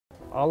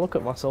I look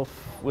at myself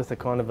with a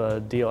kind of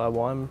a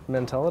DIY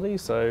mentality,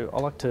 so I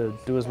like to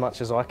do as much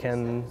as I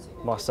can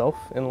myself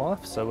in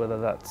life. So whether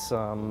that's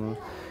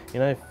you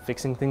know,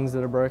 fixing things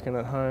that are broken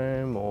at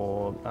home,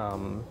 or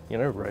you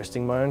know,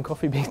 roasting my own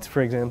coffee beans,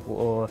 for example,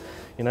 or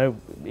you know,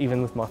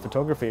 even with my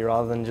photography,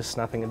 rather than just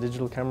snapping a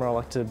digital camera, I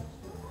like to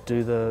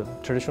do the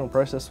traditional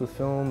process with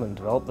film and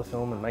develop the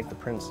film and make the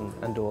prints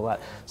and do all that.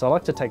 So I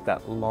like to take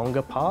that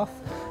longer path,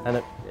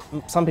 and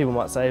some people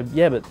might say,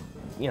 yeah, but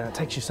you know, it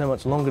takes you so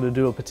much longer to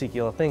do a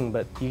particular thing,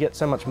 but you get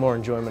so much more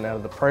enjoyment out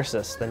of the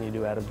process than you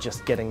do out of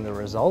just getting the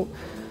result.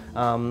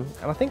 And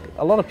I think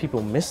a lot of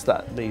people miss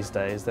that these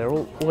days. They're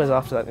always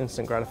after that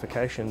instant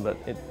gratification, but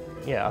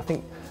yeah, I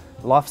think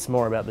life's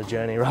more about the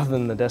journey rather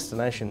than the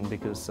destination,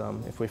 because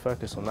if we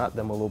focus on that,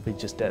 then we'll all be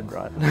just dead,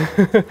 right?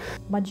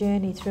 My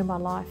journey through my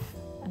life,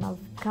 and I've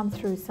come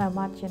through so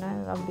much, you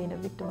know, I've been a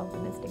victim of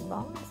domestic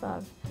violence.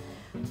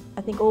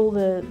 I think all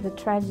the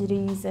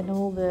tragedies and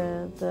all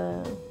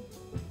the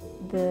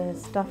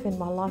stuff in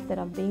my life that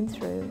I've been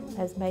through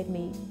has made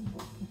me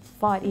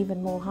fight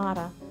even more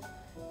harder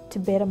to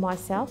better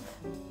myself,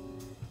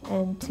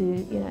 and to,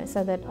 you know,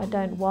 so that I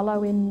don't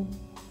wallow in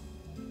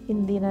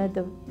you know,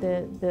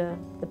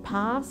 the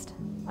past.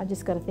 I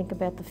just got to think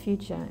about the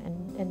future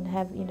and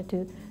have, you know,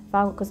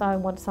 because I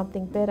want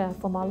something better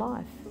for my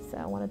life. So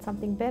I wanted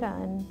something better,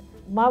 and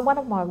one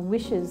of my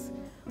wishes,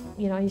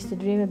 you know, I used to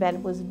dream about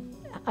it, was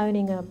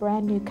owning a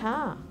brand new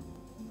car.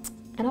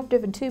 And I've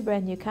driven 2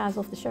 brand new cars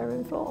off the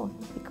showroom floor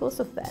because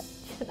of that,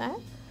 you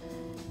know.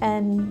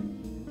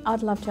 And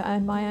I'd love to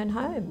own my own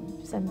home,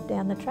 so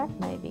down the track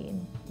maybe.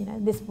 And you know,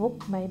 this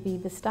book may be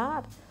the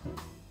start,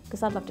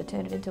 because I'd love to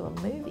turn it into a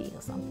movie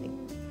or something.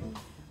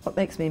 What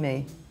makes me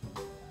me?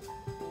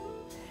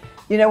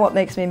 You know what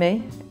makes me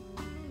me?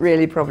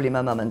 Really, probably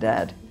my mum and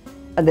dad,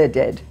 and they're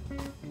dead.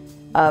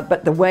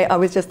 But the way I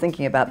was just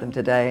thinking about them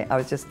today, I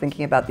was just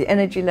thinking about the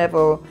energy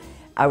level.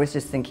 I was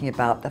just thinking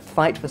about the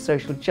fight for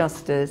social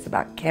justice,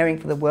 about caring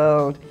for the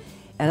world.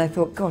 And I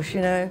thought, gosh,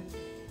 you know,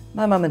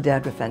 my mum and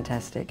dad were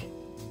fantastic.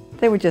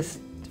 They were just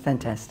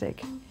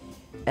fantastic.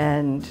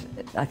 And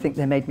I think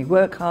they made me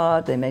work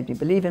hard, they made me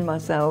believe in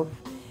myself,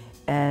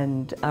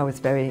 and I was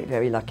very,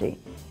 very lucky.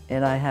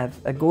 And I have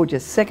a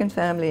gorgeous second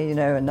family, you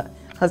know,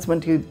 a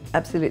husband who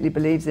absolutely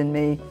believes in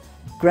me,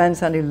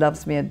 grandson who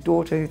loves me, a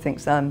daughter who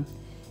thinks I'm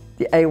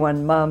the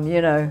A1 mum,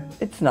 you know.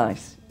 It's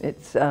nice.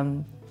 It's,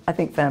 I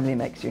think family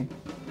makes you.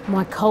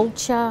 My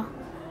culture,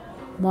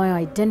 my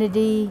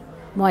identity,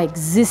 my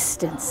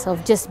existence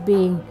of just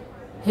being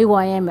who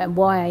I am and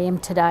why I am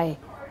today.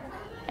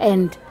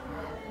 And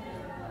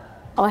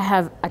I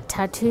have a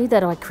tattoo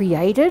that I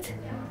created,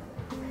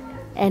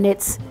 and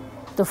it's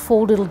the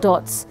 4 little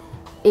dots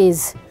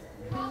is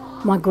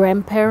my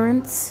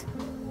grandparents,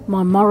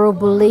 my moral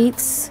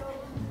beliefs,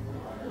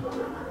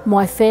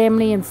 my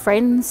family and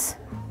friends,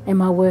 and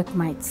my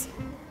workmates.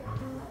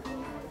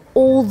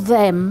 All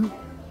them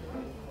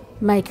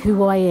make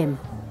who I am.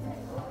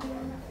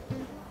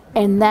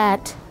 And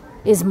that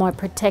is my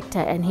protector,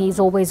 and he's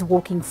always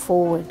walking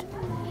forward.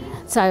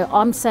 So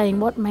I'm saying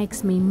what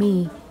makes me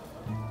me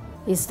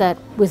is that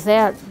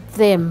without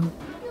them,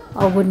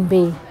 I wouldn't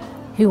be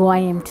who I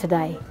am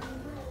today.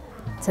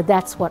 So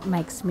that's what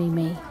makes me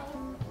me.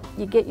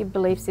 You get your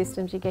belief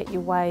systems, you get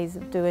your ways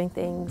of doing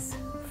things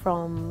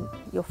from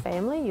your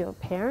family, your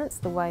parents,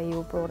 the way you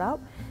were brought up.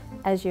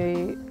 As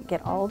you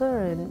get older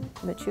and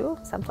mature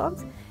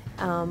sometimes,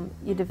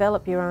 you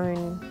develop your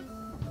own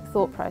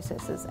thought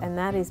processes, and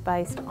that is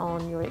based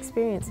on your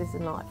experiences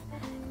in life.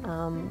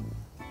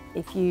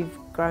 If you've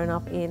grown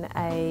up in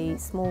a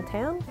small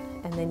town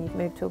and then you've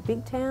moved to a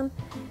big town,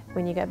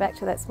 when you go back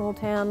to that small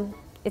town,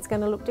 it's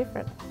going to look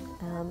different.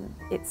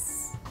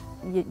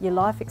 Your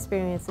life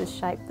experiences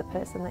shape the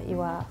person that you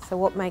are. So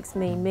what makes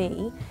me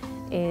me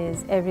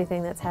is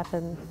everything that's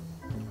happened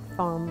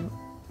from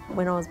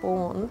when I was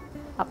born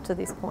up to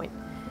this point.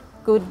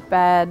 Good,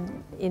 bad,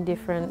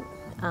 indifferent,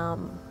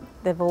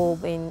 they've all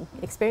been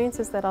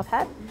experiences that I've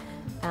had.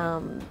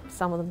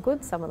 Some of them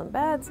good, some of them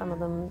bad, some of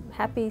them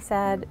happy,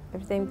 sad,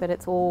 everything, but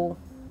it's all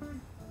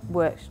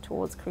worked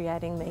towards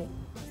creating me.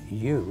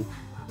 You,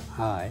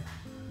 I,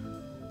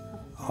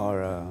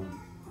 are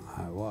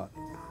what?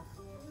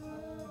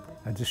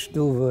 A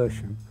distilled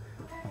version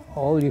of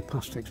all your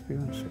past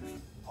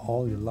experiences,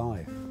 all your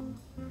life.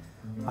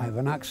 I have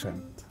an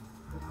accent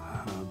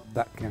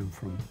that came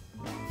from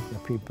the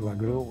people I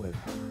grew up with.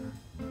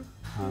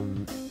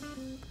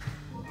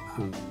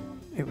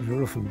 It was a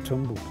rough and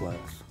tumble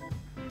place.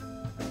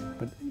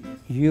 But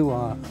you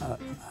are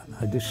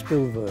a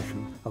distilled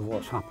version of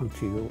what's happened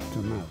to you up to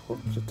now,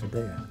 up to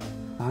today,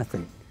 I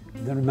think.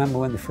 I remember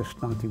when they first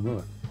started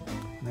work,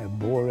 and how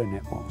boring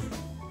it was,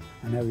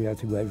 and how you had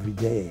to go every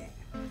day.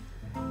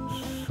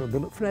 So they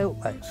look for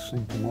outlets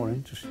into more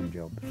interesting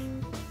jobs.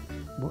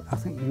 But I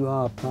think you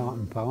are part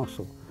and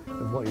parcel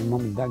of what your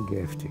mum and dad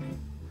gave to you,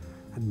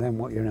 and then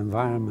what your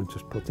environment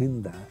has put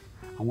in there,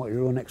 and what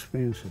your own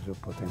experiences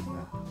have put in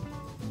there.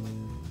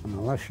 And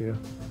unless you're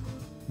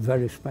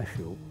very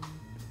special,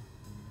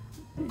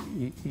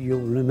 you'll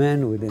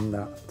remain within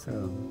that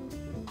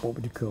what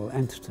would you call it,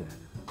 entity.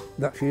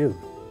 That's you.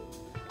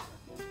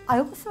 I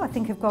also, I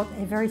think, have got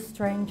a very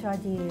strange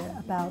idea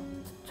about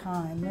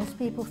time. Most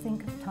people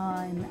think of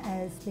time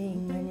as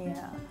being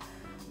linear.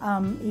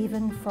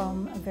 Even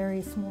from a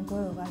very small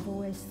girl, I've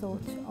always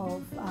thought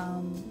of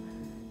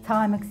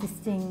time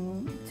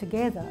existing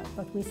together,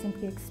 but we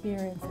simply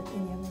experience it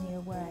in a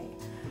linear way.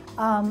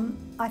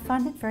 I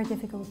find it very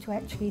difficult to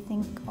actually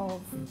think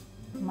of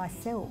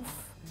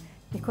myself,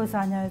 because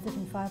I know that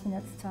in 5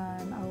 minutes'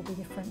 time I will be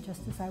different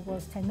just as I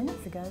was 10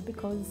 minutes ago,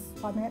 because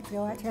 5 minutes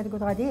ago I actually had a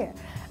good idea,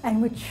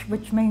 and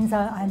which means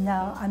I'm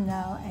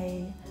now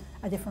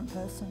a different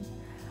person.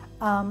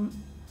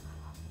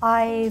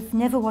 I've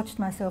never watched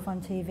myself on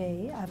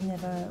TV. I've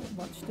never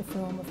watched a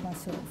film of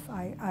myself.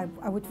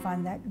 I would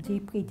find that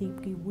deeply,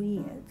 deeply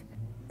weird.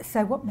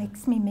 So what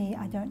makes me me,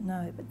 I don't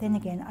know. But then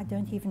again, I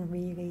don't even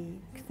really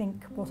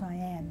think what I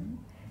am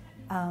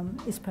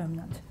is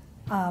permanent.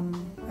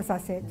 As I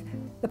said,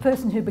 the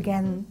person who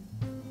began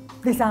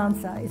this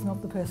answer is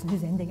not the person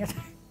who's ending it.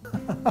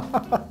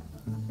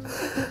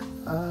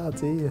 Oh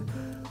dear.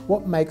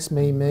 What makes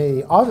me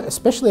me?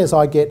 Especially as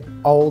I get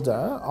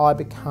older, I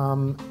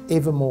become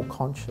ever more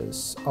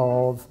conscious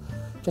of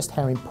just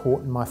how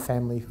important my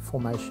family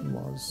formation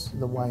was,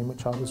 the way in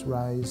which I was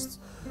raised,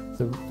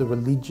 the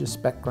religious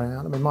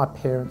background. I mean, my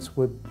parents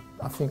were,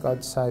 I think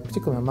I'd say,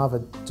 particularly my mother,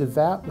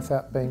 devout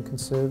without being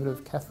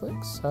conservative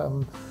Catholics.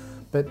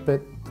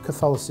 But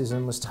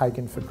Catholicism was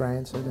taken for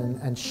granted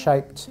and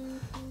shaped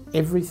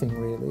everything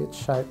really. It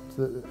shaped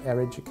our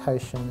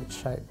education, it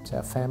shaped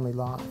our family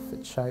life,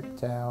 it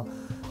shaped our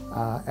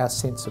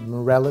sense of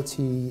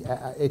morality,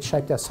 it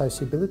shaped our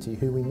sociability,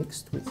 who we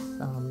mixed with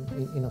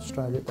in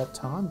Australia at that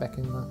time, back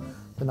in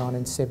the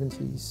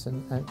 1970s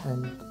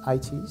and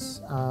 80s.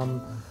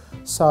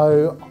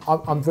 So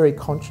I'm very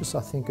conscious,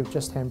 I think, of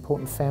just how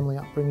important family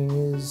upbringing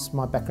is.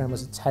 My background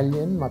was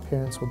Italian, my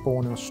parents were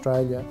born in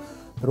Australia,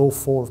 but all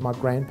 4 of my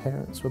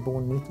grandparents were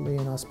born in Italy,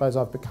 and I suppose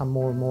I've become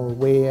more and more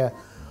aware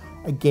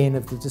again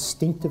of the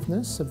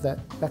distinctiveness of that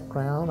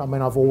background. I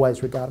mean, I've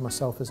always regarded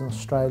myself as an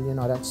Australian.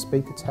 I don't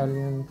speak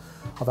Italian.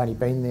 I've only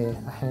been there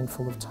a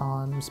handful of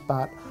times,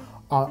 but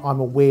I'm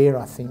aware,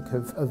 I think,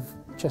 of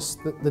just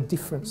the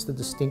difference, the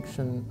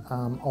distinction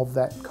of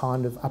that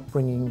kind of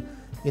upbringing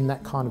in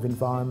that kind of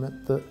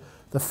environment.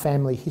 The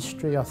family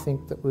history, I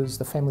think, that was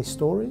the family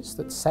stories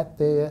that sat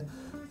there,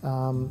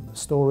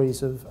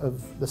 stories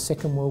of the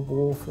Second World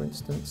War, for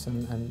instance,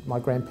 and my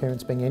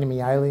grandparents being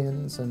enemy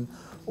aliens and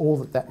all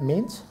that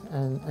meant.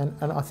 And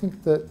I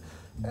think that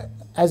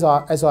as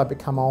I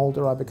become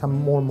older, I become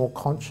more and more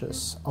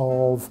conscious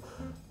of,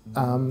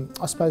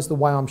 I suppose, the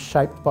way I'm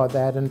shaped by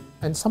that,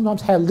 and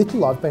sometimes how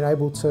little I've been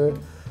able to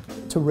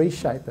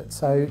reshape it.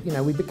 So, you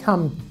know, we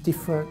become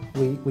different,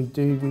 we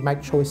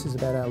make choices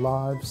about our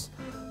lives,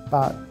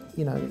 but,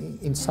 you know,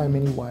 in so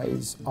many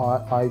ways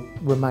I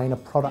remain a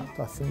product,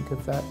 I think,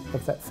 of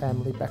that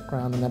family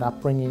background and that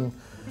upbringing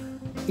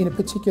in a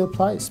particular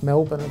place,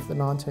 Melbourne of the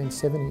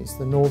 1970s,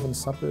 the northern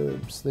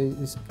suburbs,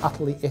 this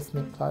utterly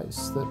ethnic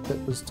place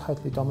that was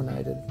totally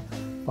dominated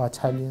by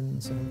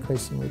Italians and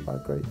increasingly by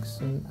Greeks,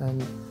 and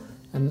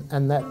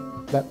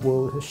that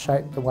world has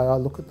shaped the way I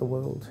look at the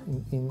world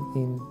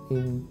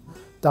in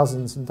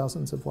dozens and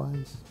dozens of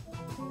ways.